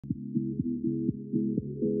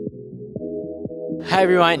Hi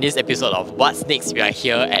everyone, in this episode of What's Next, we are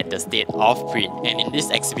here at the State of Print. And in this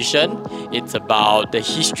exhibition, it's about the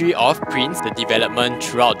history of prints, the development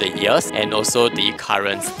throughout the years, and also the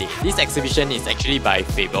current state. This exhibition is actually by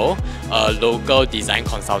Fable, a local design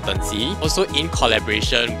consultancy, also in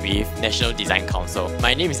collaboration with National Design Council.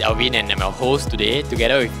 My name is Alvin and I'm your host today.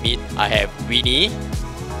 Together with me, I have Winnie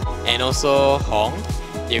and also Hong.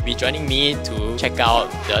 They'll be joining me to check out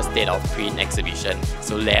the State of Print exhibition.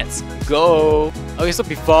 So let's go! Okay, so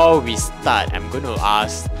before we start, I'm going to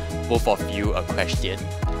ask both of you a question.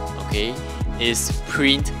 Okay, is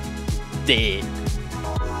print dead?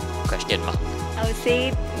 Question mark. I would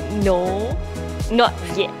say no, not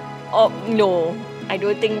yet. Or no, I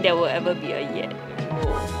don't think there will ever be a yet. No.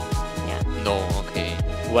 Yeah. No, okay.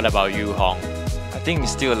 What about you, Hong? I think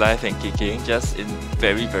it's still alive and kicking, just in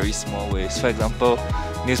very, very small ways. For example,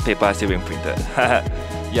 newspaper are still being printed.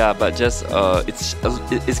 Yeah, but just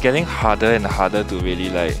it's getting harder and harder to really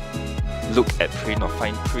like look at print or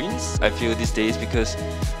find prints. I feel these days because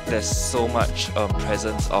there's so much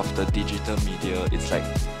presence of the digital media. It's like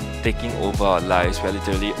taking over our lives. We're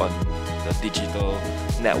literally on the digital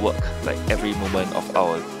network like every moment of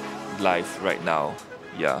our life right now.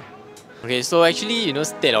 Yeah. Okay, so actually,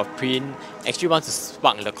 State of Print actually wants to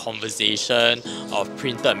spark the conversation of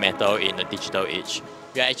printed matter in the digital age.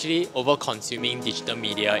 We are actually over-consuming digital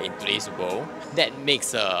media in today's world. That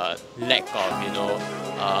makes a lack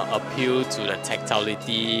of, appeal to the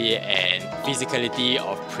tactility and physicality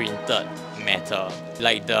of printed matter,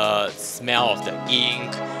 like the smell of the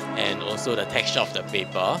ink and also the texture of the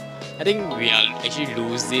paper. I think we are actually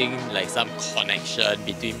losing like some connection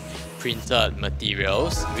between printed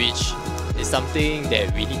materials, which is something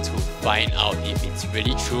that we need to find out if it's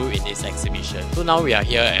really true in this exhibition. So now we are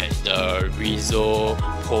here at the Rizzo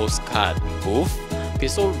postcard booth. Okay,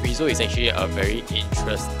 so Rizzo is actually a very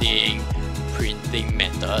interesting printing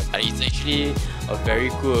method. It's actually a very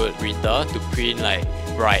good printer to print like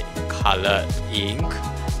bright colored ink.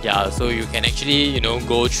 Yeah, so you can actually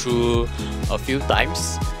go through a few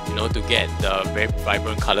times to get the very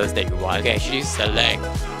vibrant colors that you want. You can actually select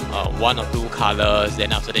one or two colors,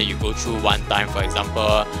 then after that you go through one time. For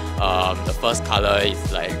example, the first color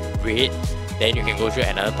is like red, then you can go through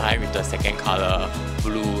another time with the second color,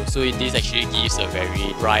 blue. So this actually gives a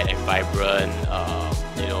very bright and vibrant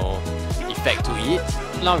effect to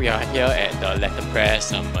it. Now we are here at the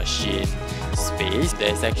letterpress machine space.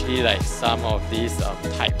 There's actually like some of these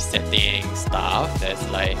typesetting stuff. There's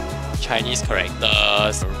like Chinese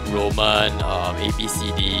characters, Roman,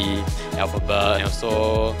 ABCD, alphabet, and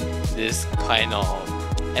also this kind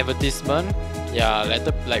of advertisement. Yeah,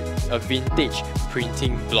 like a vintage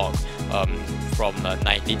printing block from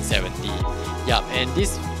 1970. Yeah, and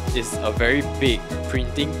this is a very big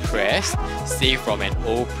printing press saved from an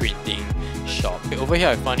old printing shop. Over here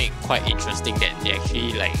I found it quite interesting that they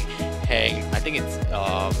actually like hang, I think it's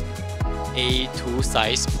A2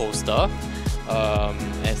 size poster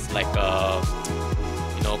as like a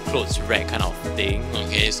clothes rack kind of thing.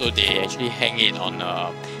 Okay, so they actually hang it on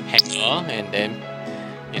a hanger and then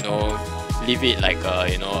leave it like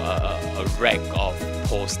a rack of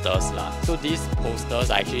posters lah. So these posters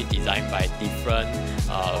are actually designed by different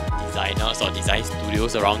designers or design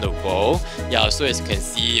studios around the world. Yeah, so as you can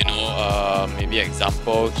see, maybe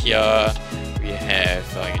example here we have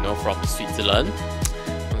from Switzerland.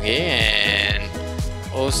 Okay, and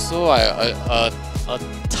also a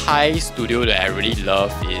Thai studio that I really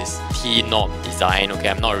love is NOK Design. Okay,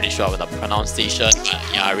 I'm not really sure about the pronunciation, but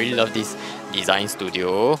yeah, I really love this design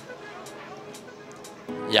studio.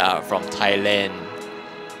 Yeah, from Thailand.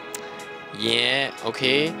 Yeah,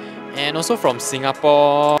 okay. And also from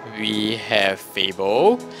Singapore, we have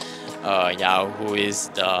Fable. Who is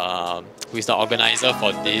the organizer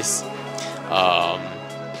for this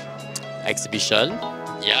exhibition.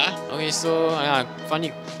 Yeah. Okay, so I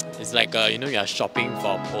find it's like you are shopping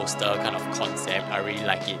for a poster kind of concept. I really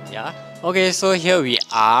like it. Yeah. Okay, so here we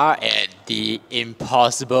are at the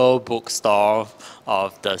Impossible bookstore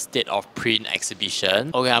of the State of Print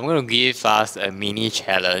exhibition. Okay, I'm going to give us a mini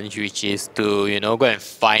challenge, which is to go and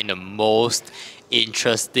find the most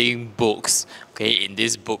interesting books, okay, in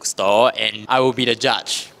this bookstore, and I will be the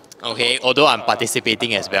judge. Okay, although I'm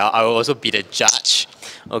participating as well, I will also be the judge,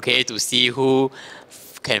 okay, to see who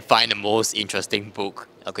can find the most interesting book,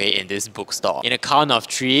 okay, in this bookstore. In a count of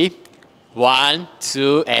 3, 1,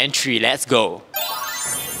 2, and 3, let's go.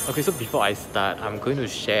 Okay, so before I start, I'm going to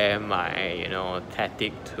share my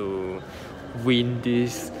tactic to win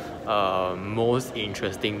this most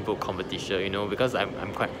interesting book competition, because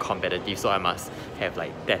I'm quite competitive, so I must have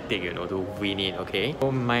like tactic, to win it. Okay,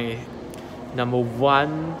 so my number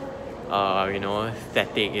one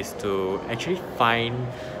tactic is to actually find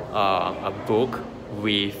a book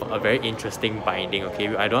with a very interesting binding.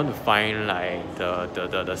 Okay, I don't want to find like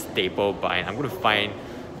the staple bind. I'm going to find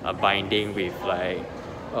a binding with like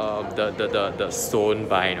the sewn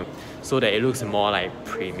bind, so that it looks more like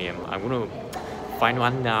premium. I'm going to find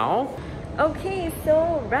one now. Okay,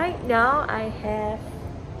 so right now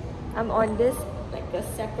I'm on this like a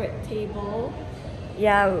separate table.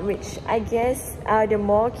 Yeah, which I guess are the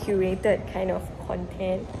more curated kind of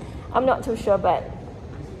content. I'm not too sure, but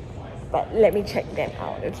let me check them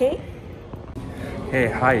out, okay? Hey,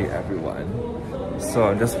 hi everyone. So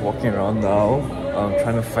I'm just walking around now. I'm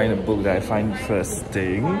trying to find a book that I find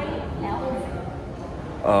interesting.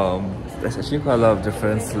 There's actually quite a lot of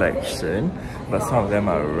different selection, but some of them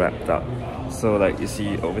are wrapped up. So like you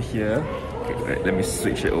see over here, okay, wait, let me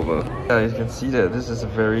switch it over. You can see that this is a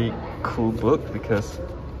very cool book because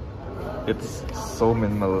it's so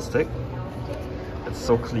minimalistic. It's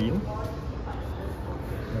so clean.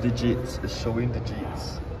 Digits, it's showing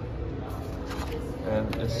digits.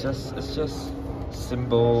 And it's just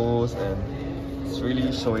symbols, and it's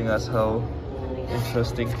really showing us how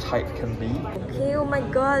interesting type can be. Okay, oh my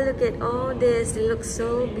god, look at all this. It looks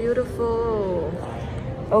so beautiful.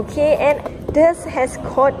 Okay, and this has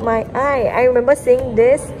caught my eye. I remember seeing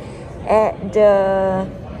this at the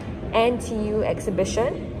NTU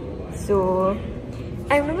exhibition. So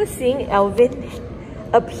I remember seeing Alvin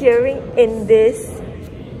appearing in this,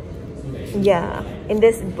 yeah, in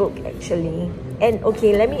this book actually. And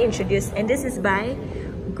okay, let me introduce, and this is by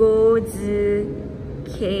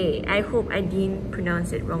K. I hope I didn't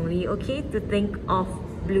pronounce it wrongly. Okay, to think of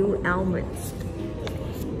blue almonds.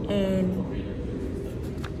 And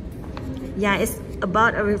yeah, it's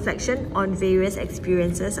about a reflection on various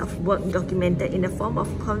experiences of work documented in the form of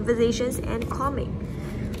conversations and comic.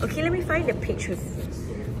 Okay, let me find the page with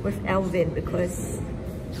Alvin because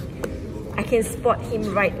I can spot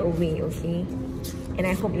him right away, okay? And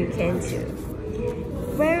I hope you can too.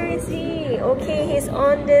 Where is he? Okay, he's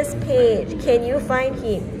on this page. Can you find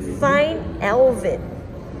him? Find Alvin.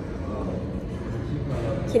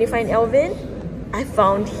 Can you find Alvin? I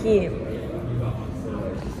found him.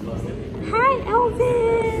 Hi,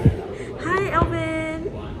 Alvin! Hi,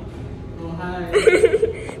 Alvin! Oh, hi.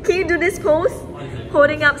 Can you do this pose?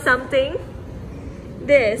 Holding up something?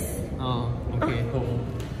 This. Oh, okay, cool.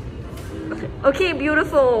 Okay,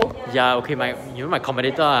 beautiful. Yeah, okay, my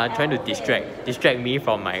competitor are trying to distract me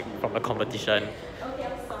from the competition.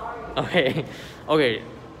 Okay, okay.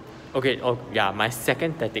 Oh yeah, my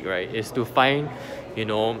second tactic, right, is to find,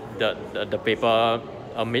 the paper,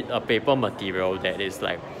 a paper material that is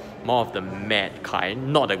like more of the matte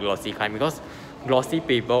kind, not the glossy kind, because glossy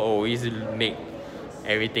paper always make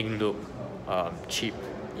everything look cheap.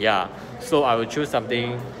 Yeah, so I will choose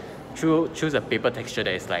something. Choose a paper texture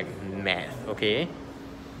that is like matte. Okay,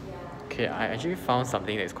 I actually found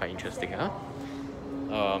something that's quite interesting.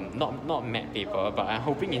 Not matte paper, but I'm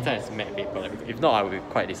hoping inside is matte paper. If not, I will be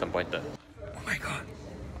quite disappointed. Oh my god,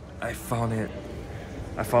 I found it.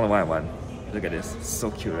 I found the one I want. Look at this, it's so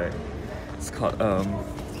cute, right? It's called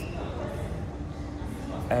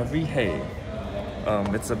Every Hay.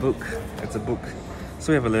 It's a book.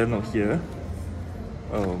 So we have a little note here.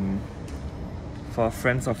 For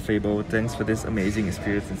friends of Fable, thanks for this amazing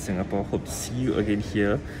experience in Singapore. Hope to see you again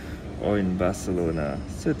here or in Barcelona.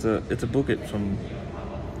 So it's a book from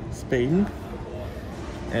Spain,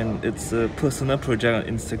 and it's a personal project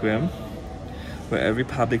on Instagram where every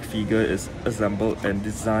public figure is assembled and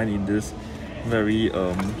designed in this very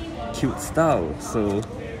cute style. So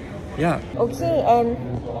yeah. Okay, and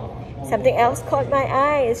something else caught my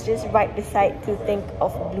eye. It's just right beside to think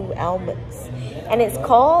of blue almonds, and it's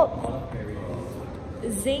called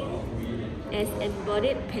Zinc as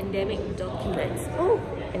Embodied Pandemic Documents. Oh,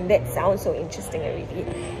 and that sounds so interesting already.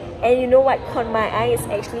 And you know what caught my eye is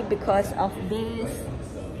actually because of this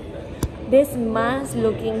mask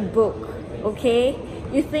looking book. Okay,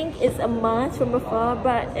 you think it's a mask from afar,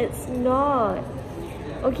 but it's not.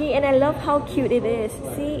 Okay, and I love how cute it is.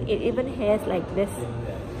 See, it even has like this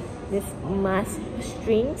mask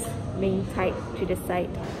strings being tied to the side.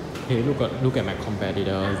 Hey, look at my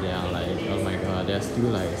competitors. They are like, oh my god, they're still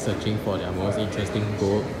like searching for their most interesting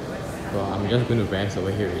book. So I'm just going to rest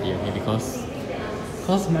over here already, okay?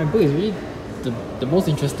 Because my book is really the most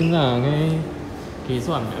interesting lah, okay? Okay,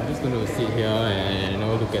 so I'm just going to sit here and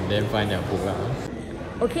look at them, find their book lah.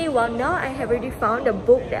 Okay, well now I have already found the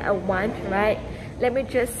book that I want, right? Let me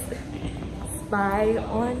just spy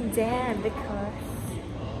on them because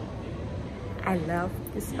I love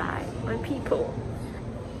to spy on people.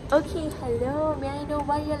 Okay, hello. May I know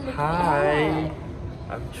what you're looking at?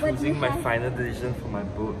 I'm What do choosing you my have? final decision for my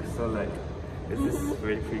book. So like, it's this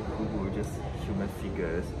really pretty cool book, just human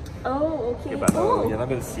figures. Oh, okay. Okay, but oh. you're not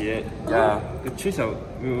going to see it. Yeah, you choose your.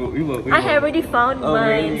 We will. I have already found Oh,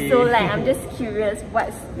 mine, really? so like I'm just curious.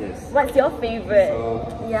 Yes. What's your favorite?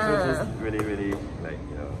 So, Yeah. so just really like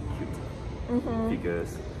cute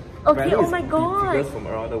figures. Okay, Apparently oh it's my big god. Figures from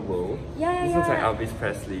around the world. Yeah, This looks like yeah. Elvis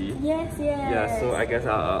Presley. Yes, yes. Yeah, so I guess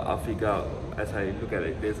I'll figure out as I look at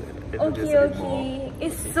it this Okay, a bit more. okay.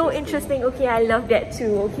 It's so interesting. Okay, I love that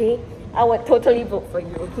too. Okay, I would totally vote for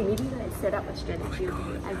you. Okay, maybe like set up a strategy.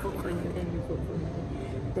 Okay, I vote for you, then you vote for me,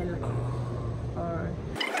 then like, or.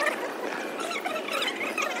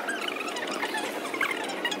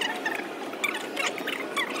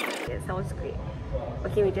 It sounds great.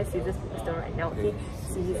 Okay, we just use this stone right now. Okay,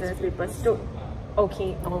 scissors, paper, stone.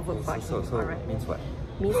 Okay, I will vote for you. So Alright. means what?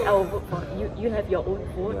 Means I will vote for you. You have your own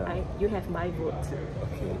vote. Yeah. You have my vote too.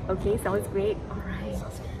 Okay. Okay, sounds great. Alright.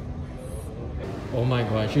 Oh my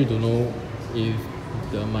god, I actually don't know if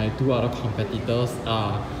my two other competitors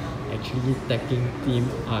are actually taking team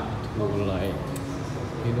art to like,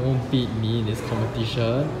 beat me in this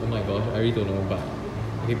competition. Oh my gosh, I really don't know, but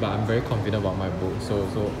okay, but I'm very confident about my book. So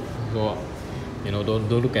don't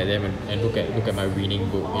look at them and look at my winning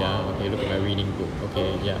book. Yeah, okay, look at my winning book.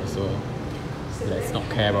 Okay, yeah, so let's not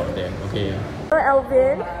care about them. Okay. Hello,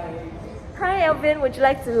 Alvin. Hi, Alvin. Would you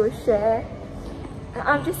like to share?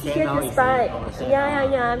 I'm just here to start.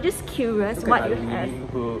 Yeah. I'm just curious what you have.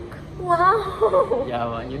 Book. Wow. Yeah,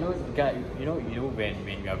 well, when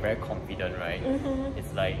you are very confident, right?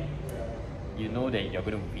 It's like you know that you're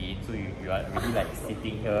going to win, so you are really like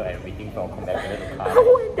sitting here and waiting for a competitor to come.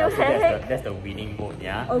 What the So heck? that's the winning mode,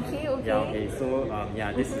 yeah. Okay. Yeah, okay. So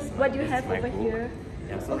this is What do you this have is my over book. here?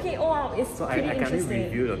 Yeah, so Okay. Oh wow, it's so pretty I can't interesting. really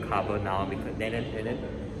review the cover now because then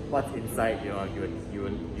what's inside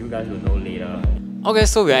you guys will know later. Okay,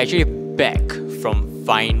 so we're actually back from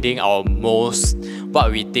finding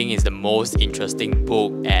what we think is the most interesting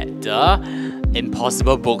book at the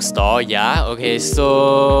Impossible Bookstore. Yeah, okay,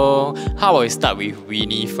 so how about we start with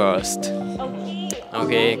Winnie first? Okay.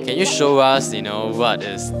 Okay, can you show us, what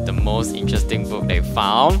is the most interesting book they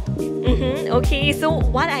found? Okay, so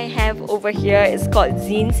what I have over here is called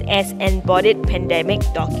Zines as Embodied Pandemic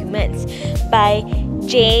Documents by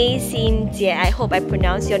Jay Sim Jie. I hope I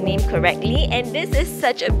pronounced your name correctly. And this is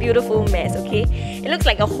such a beautiful mess, okay? It looks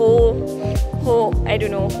like a whole I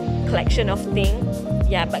don't know, collection of things.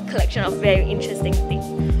 Yeah, but collection of very interesting things.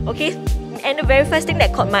 Okay, and the very first thing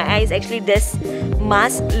that caught my eye is actually this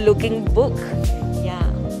mask-looking book. Yeah.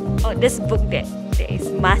 Oh, this book there is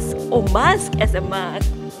mask. Oh, mask as a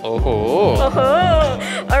mask. Oh.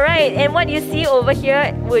 Alright, and what you see over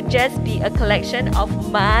here would just be a collection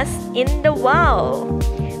of masks in the wild.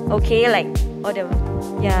 Okay, like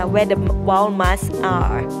where the wild masks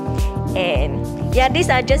are. And yeah, these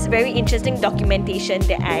are just very interesting documentation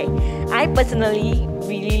that I personally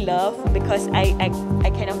really love because I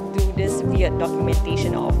kind of do this weird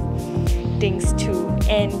documentation of things too.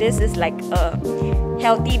 And this is like a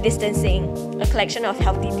healthy distancing, a collection of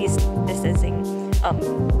healthy distancing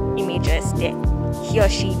images that he or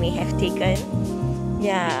she may have taken.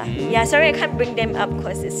 Yeah, sorry I can't bring them up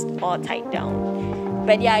because it's all tied down.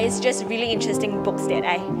 But yeah, it's just really interesting books that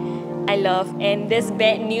I love. And this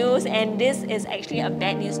bad news, and this is actually a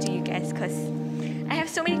bad news to you guys because I have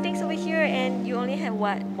so many things over here and you only have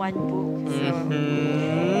one book. So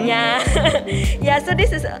yeah. So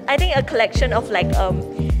this is I think a collection of like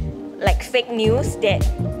fake news that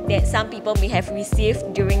some people may have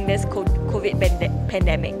received during this COVID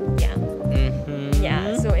pandemic.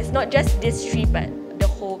 Yeah, so it's not just this three but the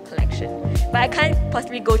whole collection. But I can't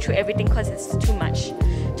possibly go through everything because it's too much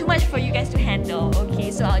for you guys to handle.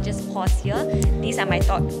 Okay, so I'll just pause here. These are my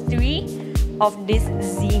top 3 of these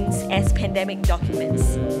zines as pandemic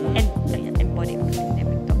documents and embodied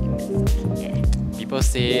pandemic documents. Okay, yeah. People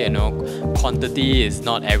say quantity is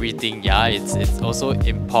not everything. Yeah, it's also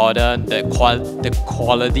important. The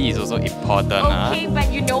quality is also important. Okay,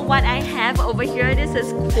 but you know what I have over here? This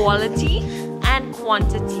is quality and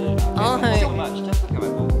quantity. Just look at my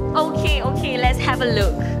book. Okay, let's have a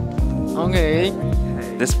look. Okay.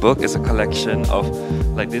 This book is a collection of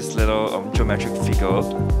like this little geometric figure.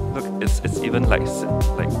 Look, it's even like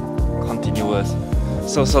continuous.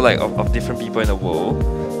 So like of different people in the world,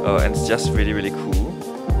 and it's just really cool.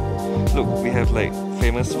 Look, we have like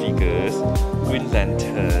famous figures, Green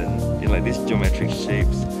Lantern in like these geometric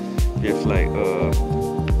shapes. We have like I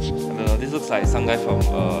don't know. This looks like some guy from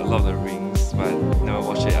Lord of the Rings, but I never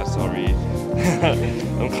watched it. I'm sorry.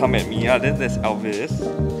 Don't come at me. Yeah, then there's Elvis.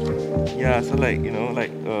 Yeah, so like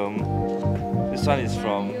this This one is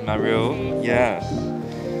from Mario. Yeah.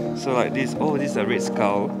 So like this, oh, this is a red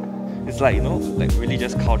skull. It's like, you know, like really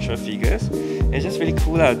just cultural figures. It's just really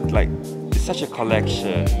cool, like it's such a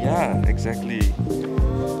collection. Yeah, exactly.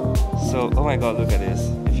 So, oh my god, look at this.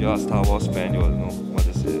 If you're a Star Wars fan, you'll know what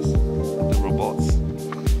this is. The robots.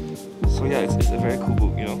 So yeah, it's a very cool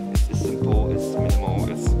book, you know. It's simple, it's minimal,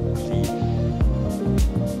 it's clean.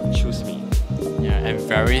 Choose me. Yeah, and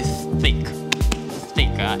very thick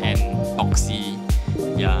and boxy.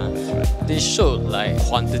 Yeah, That's right. they showed like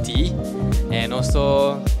quantity and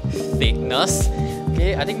also thickness.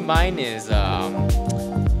 Okay, I think mine is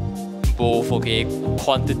both, okay,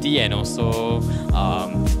 quantity and also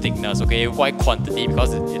thickness. Okay, why quantity?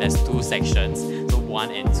 Because it has two sections, so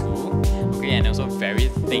 1 and 2. Okay, and also very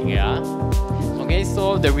thick. Yeah. Okay,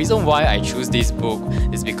 so the reason why I choose this book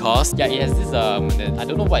is because yeah, it has this I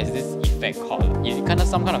don't know what is this effect called. It's kind of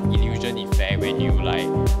some kind of illusion effect when you like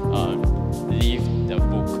leave the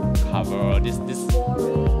book cover. This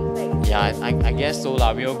yeah, I guess so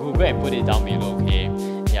lah. We'll Google and put it down below. Okay,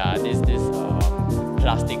 yeah, this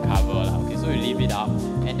plastic cover lah. Okay, so you leave it up,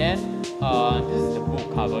 and then this is the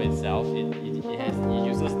book cover itself. It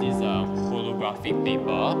uses this holographic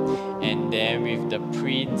paper, and then with the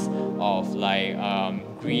prints of like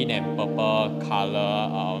green and purple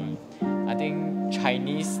color, I think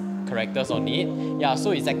Chinese characters on it. Yeah,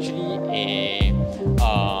 so it's actually a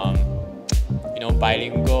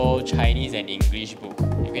bilingual Chinese and English book.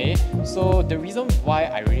 Okay, so the reason why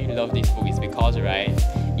I really love this book is because, right,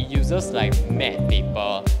 it uses like matte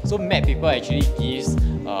paper. So matte paper actually gives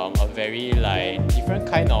a very like different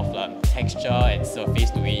kind of texture and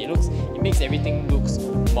surface to it. It makes everything looks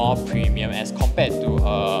more premium as compared to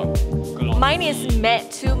gloss. Mine is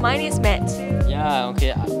matte too. Yeah,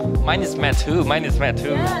 okay. Mine is matte too.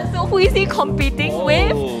 Yeah, so who is he competing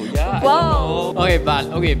with? Yeah, Wow. Okay, but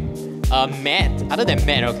okay. Matte, other than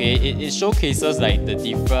matte, okay, it showcases like the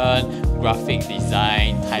different graphic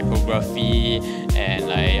design, typography, and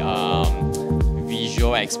like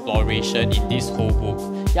visual exploration in this whole book.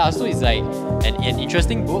 Yeah, so it's like an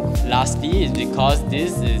interesting book. Lastly, is because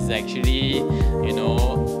this is actually, you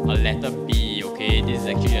know, a letter B. Okay, this is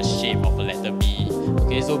actually a shape of a letter B.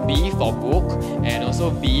 Okay, so B for book and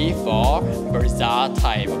also B for Bazaar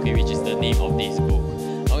type. Okay, which is the name of this book.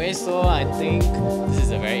 Okay, so I think this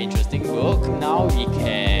is a very interesting book. Now we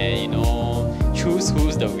can, you know, choose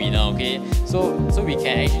who's the winner. Okay, so we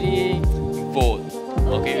can actually vote.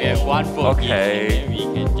 Okay, we have one vote. Okay. And we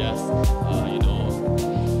can just,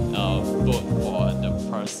 vote for the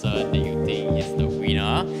person that you think is the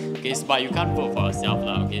winner. Okay, so, but you can't vote for yourself,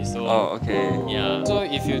 lah. Okay, so. Oh, okay. Yeah. So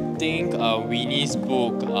if you think Winnie's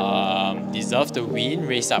book deserves to win,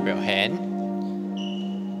 raise up your hand.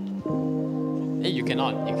 Hey, you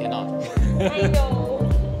cannot. I know.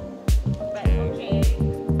 But okay.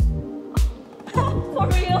 For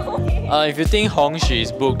real? If you think Hong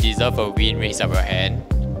Xu's book deserves a win, raise up your hand.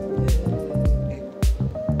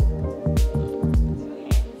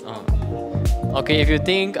 Okay, if you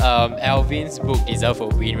think Alvin's book deserves a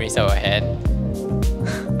win, raise up your hand.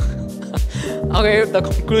 Okay, the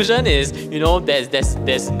conclusion is, you know, there's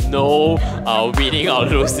no winning or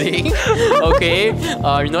losing. Okay,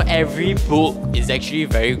 you know, every book is actually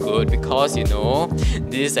very good because, you know,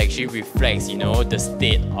 this actually reflects, you know, the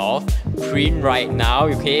state of print right now.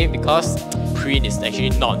 Okay, because print is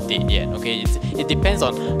actually not dead yet. Okay, it depends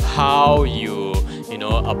on how you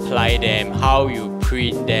apply them, how you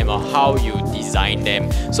print them, or how you design them.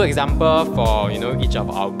 So example, for, you know, each of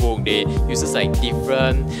our book, they uses like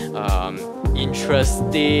different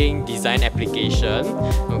interesting design application,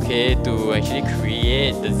 okay, to actually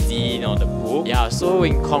create the zine or the book. Yeah, so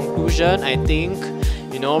in conclusion, I think,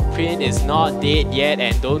 you know, print is not dead yet,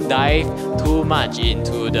 and don't dive too much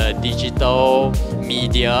into the digital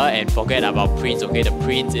media and forget about prints. Okay, the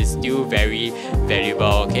print is still very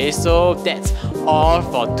valuable. Okay, so that's all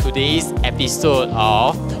for today's episode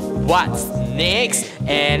of What's Next,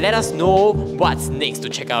 and let us know what's next to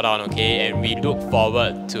check out on. Okay, and we look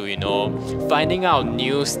forward to, you know, finding out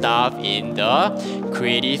new stuff in the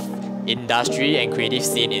creative industry and creative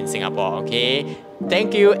scene in Singapore. Okay,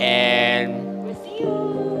 thank you and See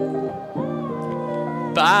you.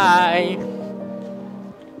 bye.